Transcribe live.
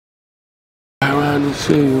the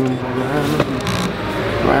city,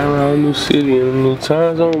 right around New City in a new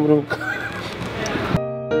time zone.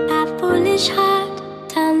 My foolish heart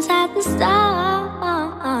turns at the stars.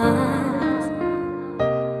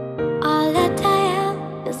 All that I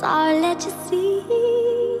am is all that you see.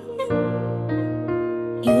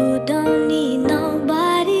 You don't need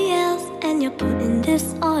nobody else, and you're putting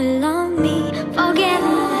this all on me. Forget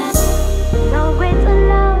that. No way to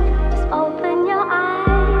love. Just open your eyes.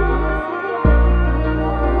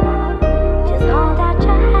 Just hold out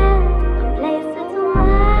your hand and place it to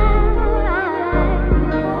mine.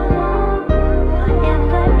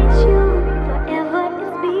 Forever it's you, forever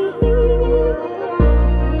it's me.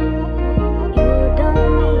 You don't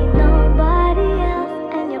need nobody else,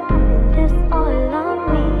 and you're putting this all on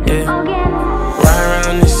me. Yeah. Forget that. Ride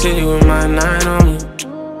around the city with my 9 on me.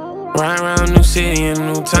 Ride around New City in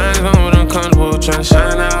new times, going with uncomfortable. Tryna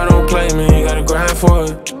shine out, don't play, man, you gotta grind for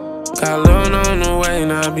it. Got a little on the way,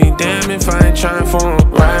 and I'll be damned if I ain't trying for him.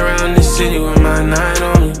 Ride around the city with my 9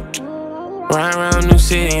 on me. Ride around New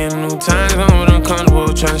City in new times, going with uncomfortable.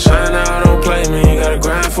 Tryna shine out, don't play, man, you gotta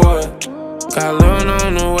grind for it. Got a little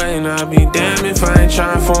on the way, and I'll be damned if I ain't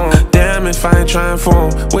trying for him. Damn if I ain't trying for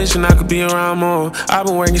him. Wishing I could be around more. I've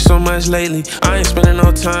been working so much lately, I ain't spending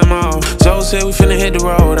no time off. Joe said we finna hit the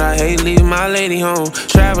road, I hate leaving my lady home.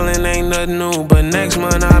 Traveling ain't nothing new, but next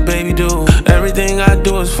month I baby do. Everything I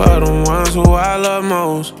do is for the ones who I love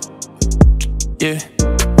most. Yeah,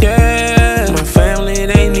 yeah. My family,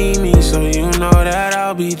 they need me, so you know that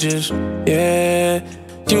I'll be just, yeah.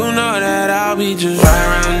 You know that I'll be just right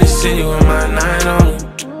around the city with my 9 on me.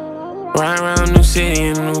 Right around New City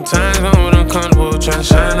in new times, going with uncomfortable. Tryna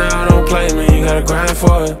shine out, don't play, man, you gotta grind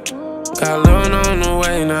for it. Got a little on the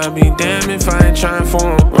way, and I'll be damned if I ain't trying for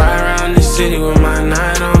him. Right around the city with my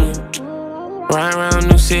 9 on me. Right around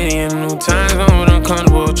New City in new times, going with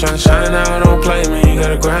uncomfortable. Tryna shine out, don't play, man, you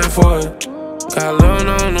gotta grind for it. Got a little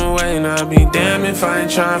on the way, and I'll be damned if I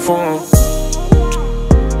ain't trying for him.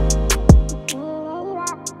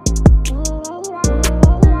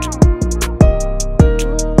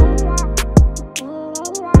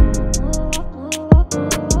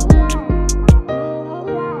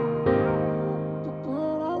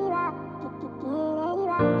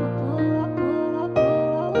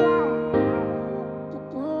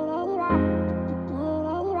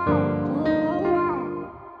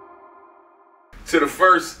 To the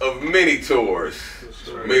first of many tours.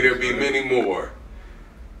 May there be many more.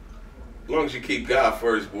 As long as you keep God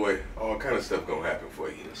first, boy, all kind of stuff gonna happen for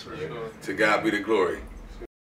you. To God be the glory.